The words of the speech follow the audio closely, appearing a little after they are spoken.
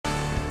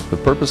The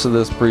purpose of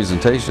this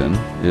presentation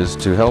is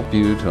to help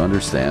you to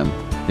understand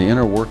the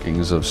inner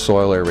workings of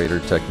soil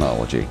aerator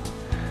technology.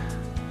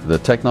 The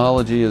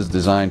technology is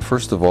designed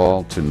first of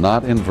all to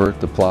not invert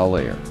the plow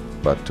layer,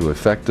 but to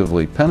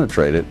effectively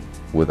penetrate it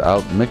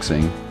without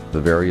mixing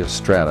the various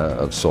strata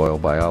of soil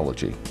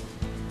biology.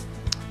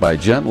 By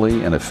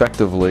gently and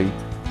effectively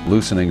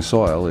loosening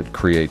soil, it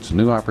creates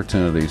new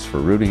opportunities for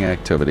rooting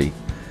activity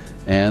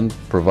and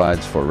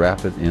provides for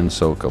rapid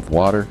in-soak of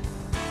water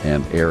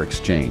and air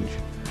exchange.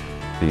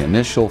 The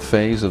initial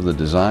phase of the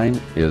design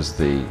is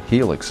the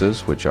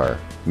helixes, which are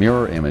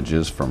mirror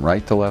images from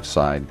right to left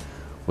side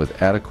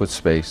with adequate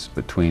space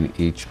between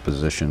each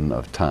position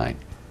of tine.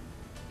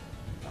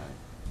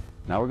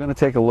 Now we're going to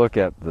take a look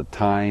at the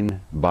tine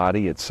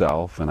body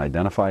itself and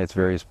identify its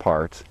various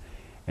parts,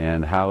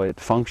 and how it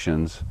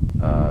functions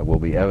will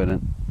be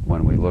evident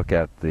when we look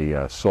at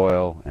the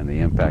soil and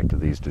the impact of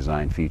these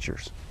design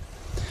features.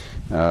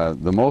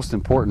 The most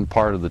important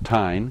part of the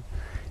tine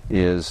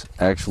is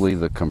actually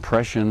the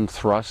compression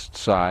thrust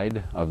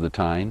side of the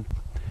tine.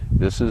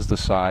 This is the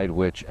side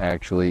which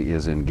actually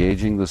is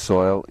engaging the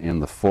soil in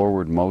the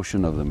forward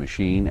motion of the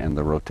machine and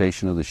the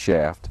rotation of the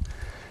shaft,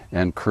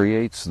 and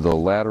creates the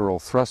lateral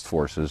thrust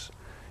forces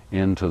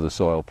into the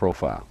soil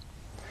profile.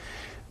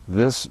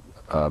 This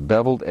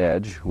beveled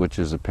edge, which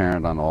is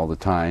apparent on all the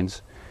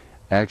tines,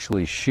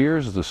 actually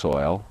shears the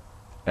soil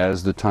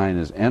as the tine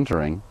is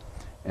entering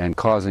and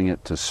causing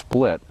it to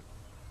split,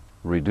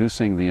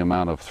 reducing the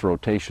amount of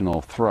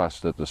rotational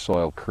thrust that the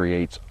soil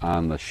creates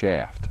on the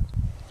shaft.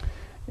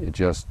 It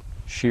just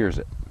shears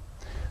it.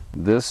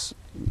 This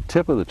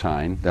tip of the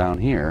tine down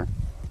here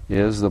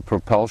is the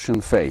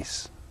propulsion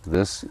face.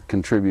 This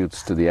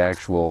contributes to the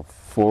actual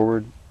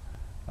forward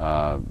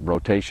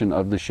rotation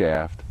of the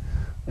shaft.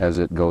 As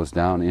it goes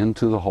down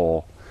into the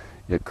hole,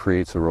 it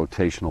creates a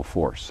rotational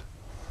force.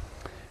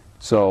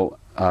 So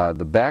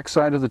the back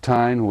side of the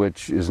tine,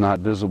 which is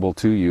not visible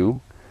to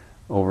you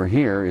over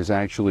here, is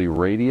actually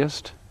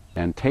radiused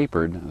and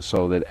tapered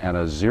so that at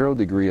a 0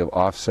 degree of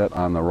offset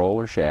on the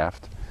roller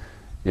shaft,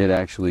 it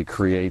actually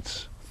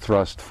creates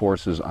thrust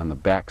forces on the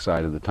back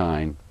side of the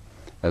tine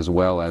as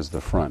well as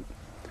the front.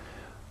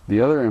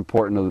 The other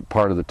important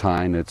part of the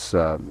tine that's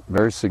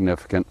very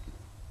significant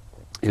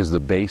is the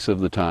base of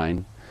the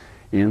tine,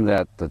 in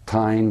that the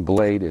tine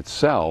blade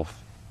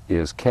itself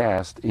is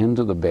cast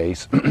into the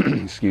base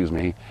excuse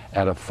me,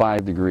 at a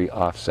 5 degree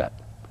offset.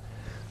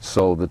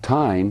 So the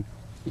tine,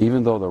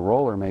 even though the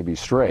roller may be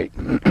straight,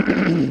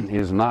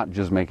 is not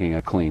just making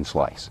a clean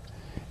slice.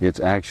 It's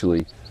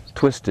actually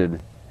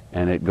twisted,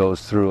 and it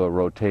goes through a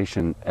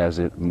rotation as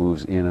it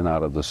moves in and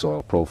out of the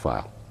soil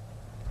profile,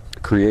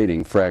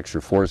 creating fracture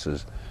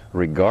forces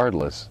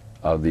regardless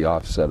of the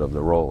offset of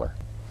the roller.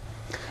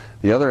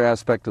 The other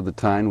aspect of the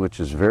tine, which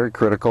is very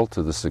critical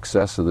to the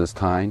success of this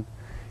tine,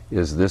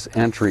 is this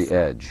entry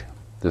edge.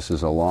 This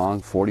is a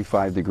long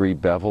 45 degree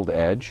beveled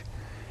edge,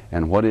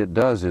 and what it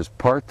does is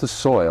part the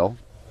soil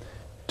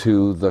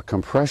to the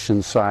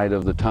compression side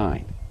of the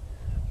tine.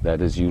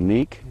 That is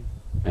unique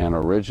and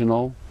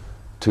original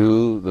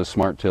to the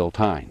Smart Till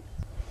tine.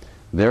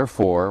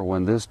 Therefore,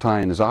 when this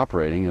tine is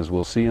operating, as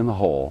we'll see in the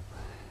hole,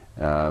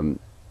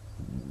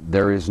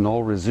 there is no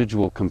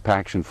residual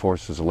compaction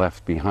forces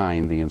left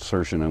behind the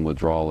insertion and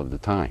withdrawal of the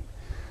tine.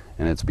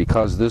 And it's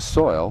because this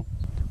soil,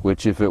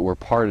 which if it were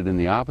parted in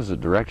the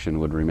opposite direction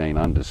would remain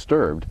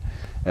undisturbed,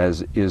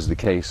 as is the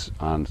case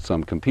on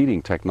some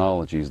competing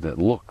technologies that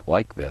look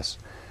like this,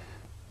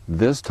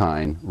 this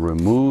tine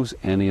removes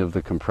any of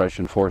the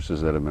compression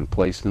forces that have been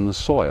placed in the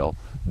soil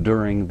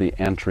during the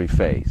entry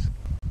phase.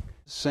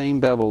 Same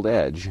beveled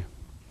edge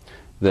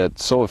that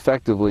so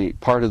effectively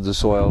parted the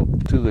soil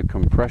to the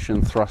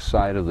compression thrust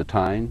side of the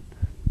tine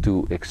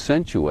to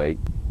accentuate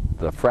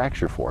the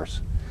fracture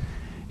force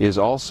is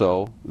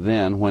also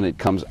then, when it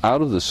comes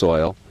out of the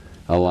soil,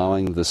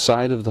 allowing the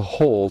side of the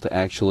hole to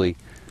actually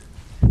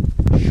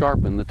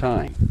sharpen the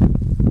tine.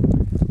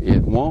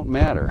 It won't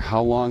matter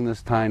how long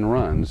this tine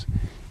runs,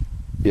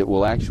 it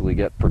will actually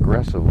get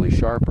progressively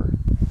sharper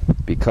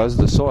because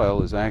the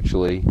soil is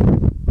actually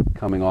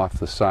coming off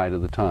the side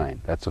of the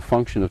tine. That's a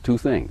function of two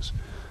things: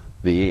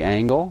 the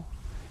angle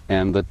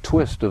and the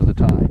twist of the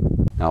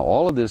tine. Now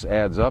all of this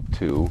adds up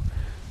to,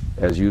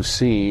 as you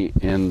see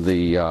in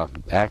the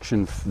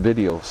action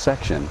video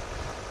section,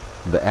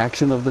 the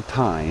action of the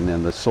tine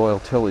and the soil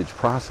tillage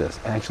process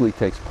actually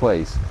takes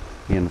place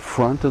in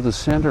front of the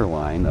center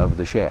line of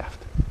the shaft.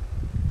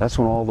 That's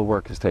when all the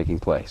work is taking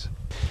place.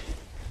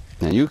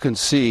 And you can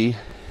see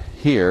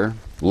here,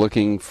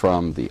 looking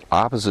from the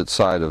opposite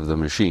side of the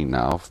machine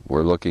now,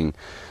 we're looking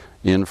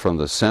in from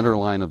the center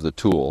line of the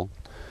tool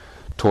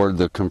toward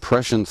the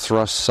compression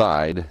thrust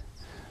side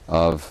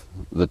of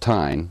the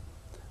tine.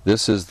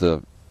 This is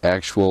the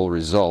actual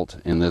result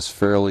in this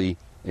fairly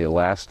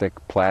elastic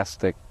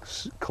plastic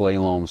clay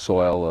loam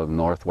soil of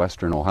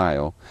northwestern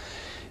Ohio.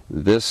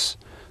 This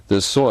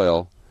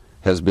soil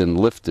has been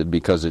lifted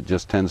because it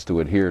just tends to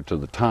adhere to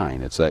the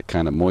tine. It's that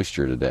kind of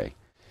moisture today.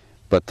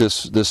 But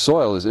this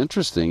soil is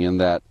interesting in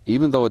that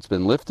even though it's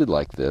been lifted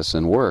like this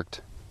and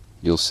worked,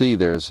 you'll see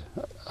there's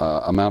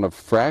amount of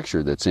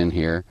fracture that's in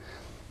here.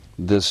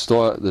 This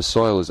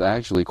soil is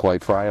actually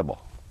quite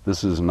friable.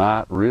 This is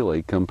not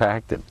really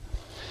compacted.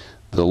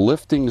 The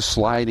lifting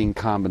sliding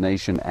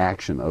combination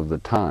action of the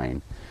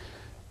tine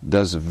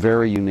does a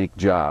very unique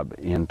job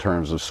in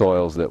terms of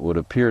soils that would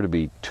appear to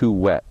be too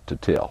wet to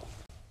till.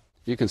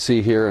 You can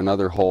see here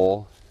another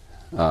hole.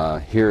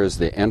 Here is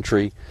the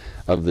entry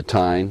of the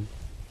tine.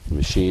 The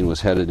machine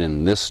was headed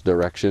in this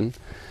direction.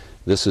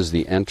 This is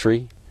the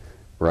entry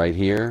right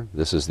here.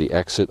 This is the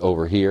exit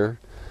over here.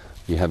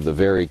 You have the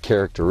very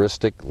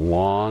characteristic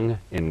long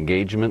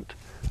engagement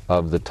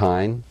of the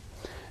tine,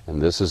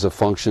 and this is a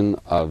function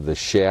of the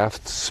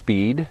shaft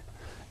speed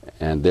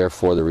and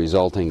therefore the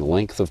resulting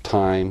length of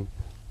time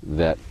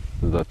that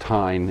the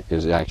tine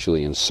is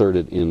actually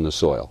inserted in the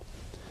soil.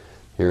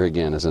 Here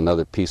again is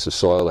another piece of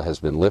soil that has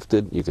been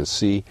lifted. You can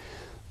see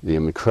the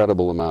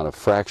incredible amount of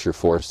fracture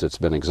force that's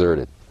been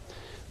exerted.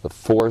 The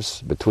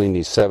force between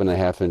these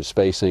 7.5-inch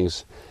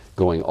spacings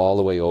going all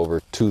the way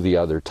over to the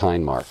other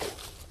tine mark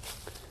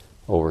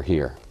over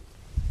here.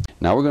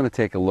 Now we're going to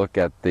take a look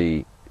at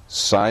the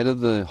side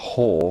of the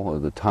hole, or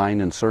the tine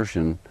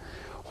insertion,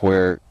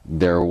 where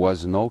there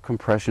was no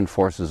compression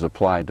forces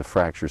applied to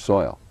fracture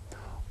soil.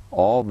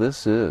 All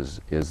this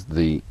is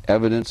the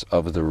evidence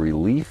of the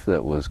relief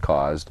that was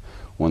caused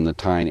when the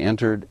tine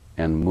entered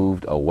and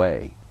moved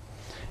away.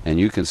 And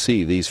you can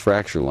see these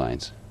fracture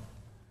lines.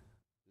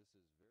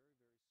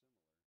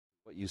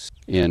 What you see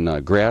in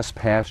grass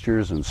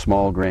pastures and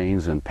small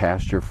grains and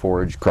pasture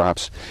forage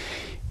crops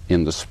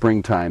in the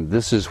springtime,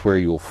 this is where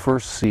you'll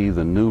first see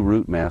the new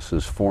root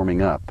masses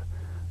forming up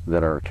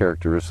that are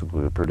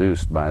characteristically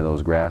produced by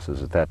those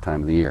grasses at that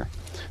time of the year.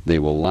 They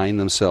will line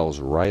themselves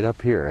right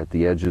up here at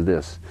the edge of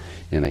this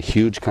in a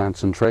huge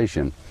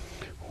concentration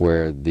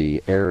where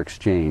the air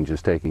exchange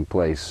is taking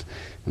place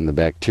and the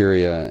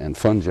bacteria and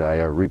fungi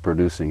are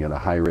reproducing at a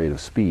high rate of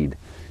speed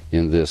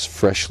in this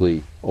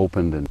freshly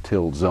opened and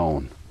tilled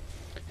zone.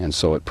 And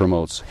so it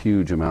promotes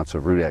huge amounts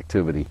of root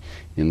activity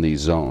in these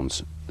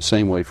zones.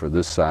 Same way for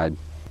this side,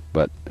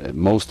 but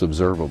most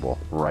observable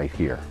right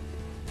here.